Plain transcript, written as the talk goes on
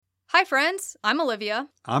Hi, friends. I'm Olivia.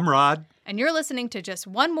 I'm Rod. And you're listening to Just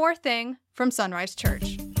One More Thing from Sunrise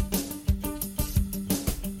Church.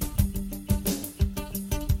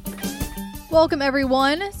 Welcome,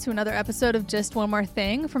 everyone, to another episode of Just One More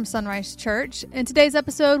Thing from Sunrise Church. In today's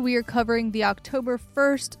episode, we are covering the October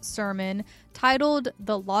 1st sermon titled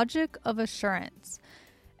The Logic of Assurance.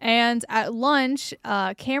 And at lunch,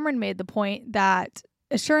 Cameron made the point that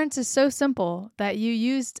assurance is so simple that you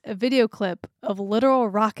used a video clip of literal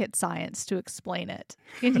rocket science to explain it.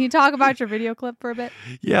 Can you talk about your video clip for a bit?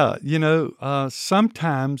 Yeah,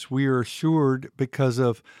 sometimes we are assured because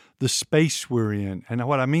of the space we're in. And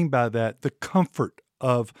what I mean by that, the comfort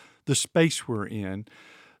of the space we're in,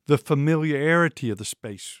 the familiarity of the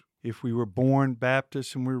space. If we were born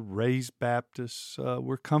Baptists and we're raised Baptists,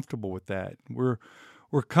 we're comfortable with that. We're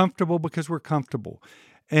comfortable because we're comfortable.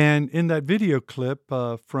 And in that video clip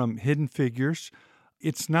from Hidden Figures,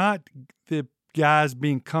 it's not the guys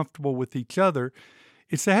being comfortable with each other.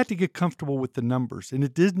 It's they had to get comfortable with the numbers. And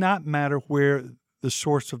it did not matter where the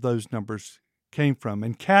source of those numbers came from.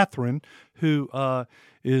 And Catherine, who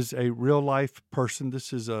is a real-life person,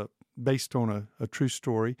 this is based on a true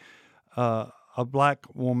story, a black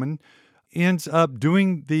woman, ends up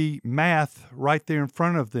doing the math right there in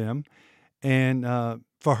front of them. And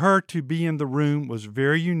for her to be in the room was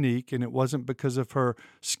very unique, and it wasn't because of her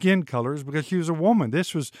skin colors, because she was a woman.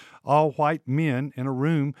 This was all white men in a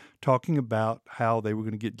room talking about how they were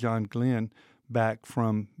going to get John Glenn back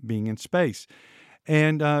from being in space.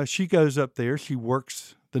 And she goes up there, she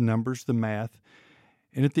works the numbers, the math,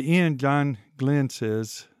 and at the end, John Glenn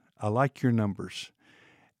says, "I like your numbers."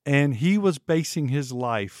 And he was basing his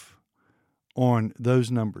life on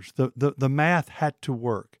those numbers. The math had to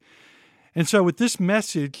work. And so with this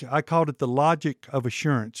message, I called it the logic of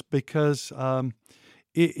assurance because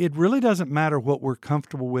it really doesn't matter what we're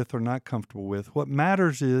comfortable with or not comfortable with. What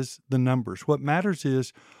matters is the numbers. What matters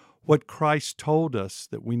is what Christ told us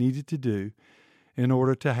that we needed to do in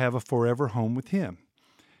order to have a forever home with Him.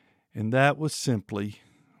 And that was simply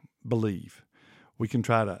believe. We can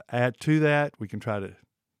try to add to that. We can try to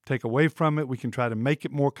take away from it. We can try to make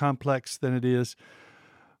it more complex than it is.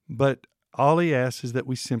 But all He asks is that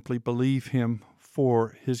we simply believe Him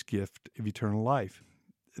for His gift of eternal life.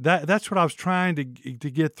 That's what I was trying to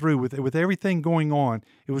get through with everything going on.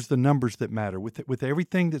 It was the numbers that matter. With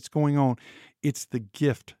everything that's going on, it's the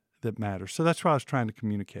gift that matters. So that's what I was trying to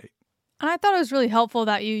communicate. And I thought it was really helpful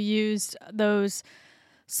that you used those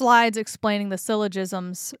slides explaining the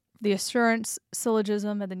syllogisms, the assurance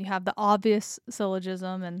syllogism, and then you have the obvious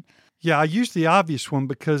syllogism. And yeah, I used the obvious one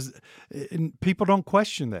because people don't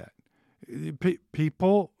question that.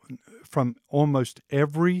 People from almost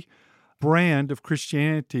every brand of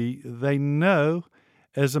Christianity, they know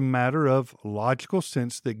as a matter of logical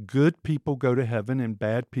sense that good people go to heaven and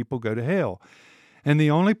bad people go to hell. And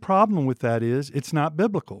the only problem with that is it's not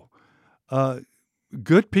biblical.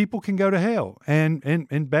 Good people can go to hell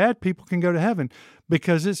and bad people can go to heaven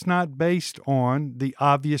because it's not based on the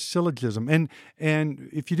obvious syllogism. And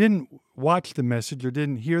if you didn't watch the message or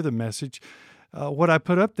didn't hear the message, what I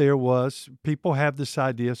put up there was people have this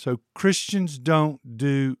idea, so Christians don't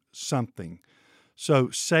do something. So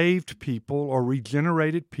saved people or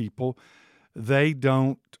regenerated people, they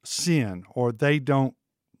don't sin or they don't,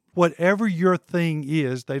 whatever your thing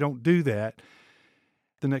is, they don't do that.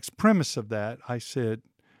 The next premise of that, I said,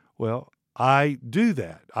 well, I do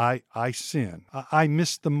that. I sin. I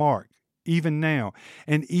miss the mark, even now.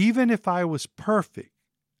 And even if I was perfect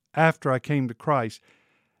after I came to Christ,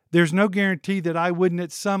 there's no guarantee that I wouldn't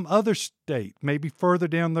at some other state, maybe further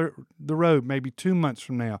down the road, maybe 2 months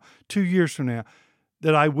from now, 2 years from now,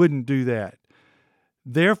 that I wouldn't do that.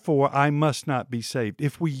 Therefore, I must not be saved.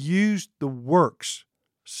 If we use the works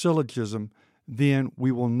syllogism, then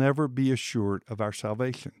we will never be assured of our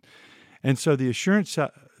salvation. And so the assurance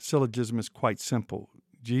syllogism is quite simple.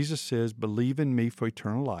 Jesus says, believe in me for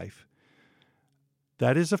eternal life.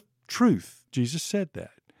 That is a truth. Jesus said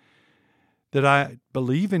that I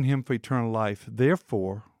believe in Him for eternal life.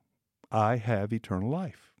 Therefore, I have eternal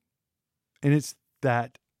life. And it's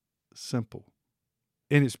that simple.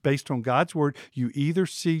 And it's based on God's word. You either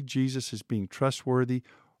see Jesus as being trustworthy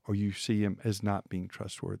or you see Him as not being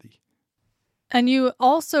trustworthy. And you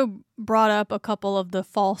also brought up a couple of the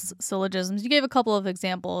false syllogisms. You gave a couple of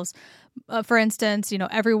examples. For instance,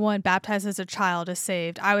 everyone baptized as a child is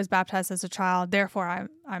saved. I was baptized as a child, therefore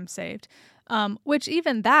I'm saved. Which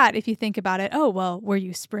even that, if you think about it, oh, well, were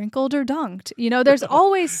you sprinkled or dunked? There's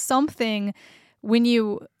always something when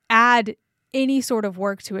you add any sort of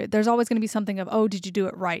work to it. There's always going to be something of, oh, did you do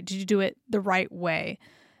it right? Did you do it the right way?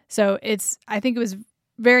 So I think it was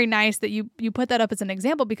very nice that you put that up as an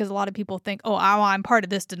example, because a lot of people think, oh, I'm part of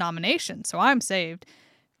this denomination, so I'm saved.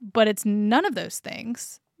 But it's none of those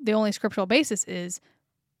things. The only scriptural basis is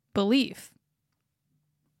belief.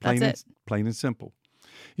 That's it. Plain and simple.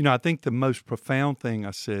 I think the most profound thing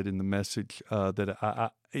I said in the message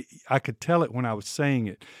that I could tell it when I was saying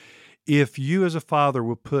it. If you as a father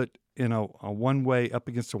would put in a one-way up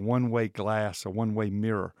against a one-way glass, a one-way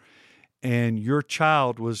mirror, and your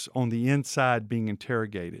child was on the inside being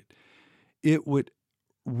interrogated, it would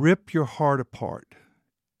rip your heart apart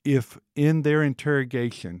if in their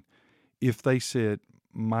interrogation, if they said,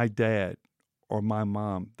 my dad or my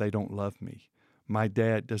mom, they don't love me. My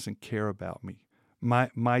dad doesn't care about me.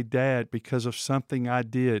 My dad, because of something I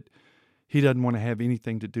did, he doesn't want to have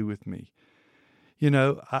anything to do with me.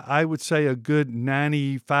 I would say a good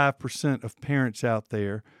 95% of parents out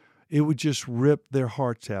there, it would just rip their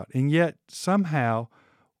hearts out. And yet somehow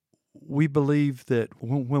we believe that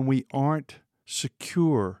when we aren't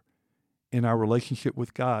secure in our relationship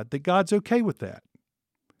with God, that God's okay with that.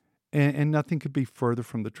 And nothing could be further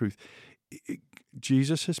from the truth.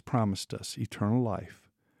 Jesus has promised us eternal life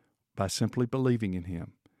by simply believing in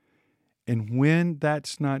him. And when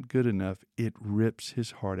that's not good enough, it rips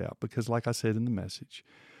his heart out. Because like I said in the message,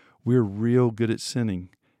 we're real good at sinning,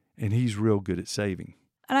 and he's real good at saving.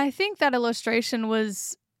 And I think that illustration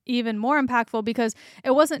was even more impactful because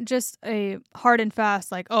it wasn't just a hard and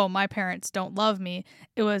fast, like, oh, my parents don't love me.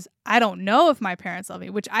 It was, I don't know if my parents love me,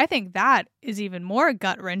 which I think that is even more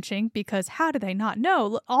gut-wrenching, because how do they not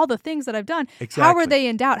know all the things that I've done? Exactly. How are they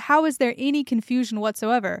in doubt? How is there any confusion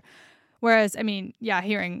whatsoever? Whereas,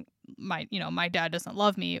 hearing my dad doesn't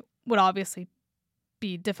love me would obviously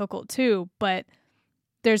be difficult too, but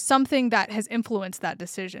there's something that has influenced that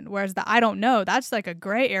decision. Whereas the I don't know, that's like a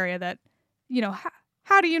gray area that,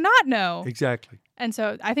 how do you not know? Exactly. And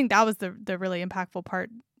so I think that was the really impactful part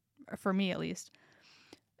for me, at least.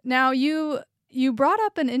 Now, you brought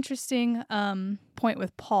up an interesting point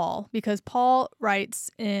with Paul, because Paul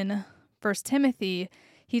writes in 1 Timothy,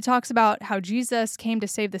 he talks about how Jesus came to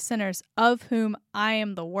save the sinners, of whom I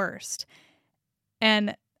am the worst.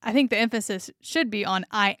 And I think the emphasis should be on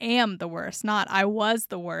I am the worst, not I was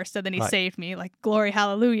the worst, and then he saved me. Like, glory,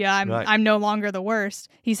 hallelujah, I'm no longer the worst.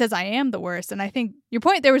 He says I am the worst. And I think your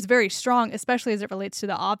point there was very strong, especially as it relates to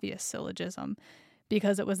the obvious syllogism,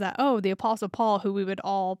 because it was that, the Apostle Paul, who we would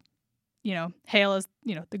all, hail as,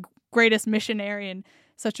 the greatest missionary and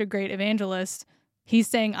such a great evangelist, he's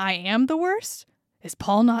saying I am the worst? Is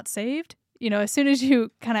Paul not saved? As soon as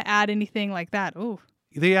you kind of add anything like that, ooh.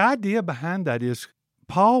 The idea behind that is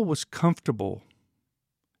Paul was comfortable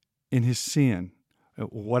in his sin.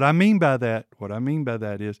 What I mean by that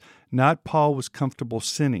is not Paul was comfortable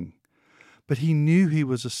sinning, but he knew he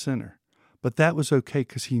was a sinner. But that was okay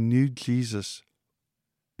because he knew Jesus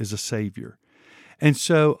is a Savior. And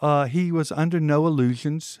so he was under no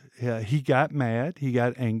illusions. He got mad. He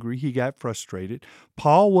got angry. He got frustrated.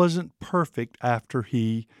 Paul wasn't perfect after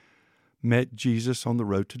he met Jesus on the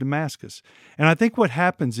road to Damascus. And I think what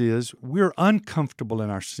happens is we're uncomfortable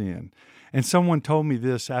in our sin. And someone told me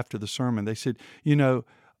this after the sermon. They said,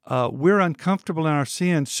 we're uncomfortable in our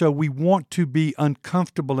sin, so we want to be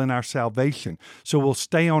uncomfortable in our salvation. So we'll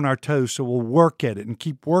stay on our toes, so we'll work at it and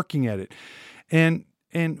keep working at it. And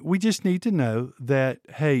we just need to know that,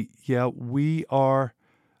 hey, we are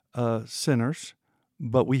sinners,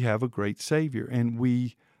 but we have a great Savior, and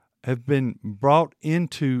we have been brought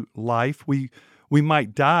into life. We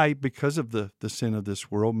might die because of the sin of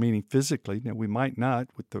this world, meaning physically. Now, we might not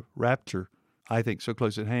with the rapture, I think, so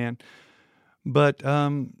close at hand. But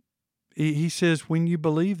he says, when you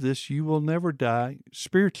believe this, you will never die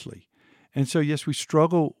spiritually. And so, yes, we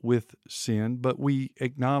struggle with sin, but we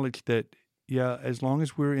acknowledge that, as long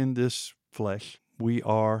as we're in this flesh, we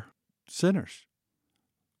are sinners.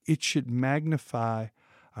 It should magnify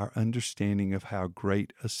our understanding of how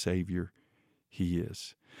great a Savior he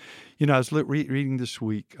is. I was reading this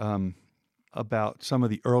week about some of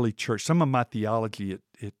the early church. Some of my theology,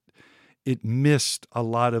 it missed a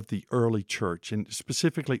lot of the early church, and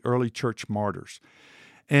specifically early church martyrs.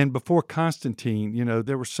 And before Constantine,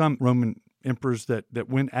 there were some Roman emperors that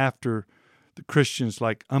went after the Christians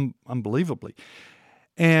like unbelievably.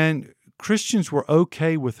 And Christians were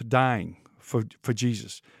okay with dying for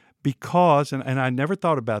Jesus because, and I never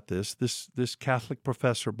thought about this Catholic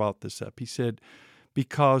professor brought this up. He said,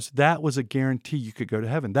 because that was a guarantee you could go to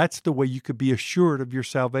heaven. That's the way you could be assured of your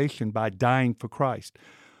salvation, by dying for Christ.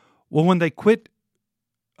 Well, when they quit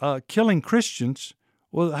killing Christians,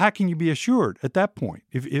 well, how can you be assured at that point?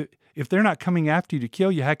 If they're not coming after you to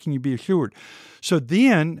kill you, how can you be assured? So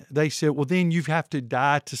then they said, well, then you have to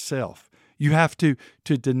die to self. You have to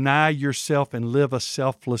deny yourself and live a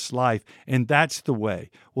selfless life. And that's the way.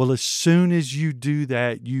 Well, as soon as you do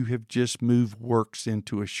that, you have just moved works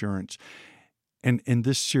into assurance. And in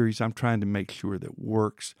this series, I'm trying to make sure that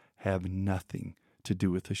works have nothing to do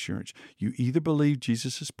with assurance. You either believe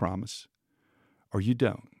Jesus' promise or you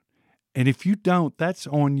don't. And if you don't, that's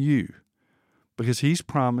on you, because he's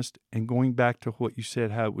promised. And going back to what you said,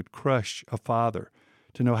 how it would crush a father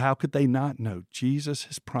to know, how could they not know? Jesus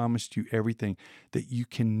has promised you everything that you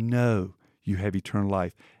can know you have eternal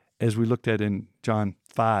life. As we looked at in John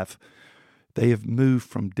 5, they have moved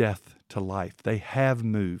from death to life. They have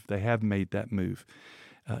moved. They have made that move.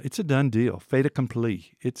 It's a done deal. Fait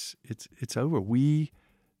accompli. It's over. We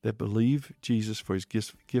that believe Jesus for his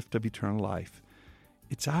gift of eternal life,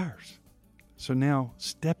 it's ours. So now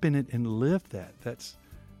step in it and live that. That's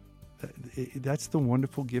the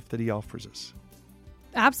wonderful gift that he offers us.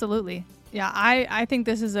 Absolutely. Yeah, I think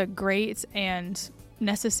this is a great and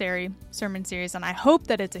necessary sermon series, and I hope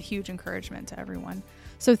that it's a huge encouragement to everyone.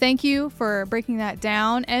 So thank you for breaking that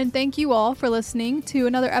down, and thank you all for listening to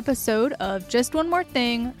another episode of Just One More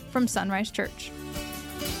Thing from Sunrise Church.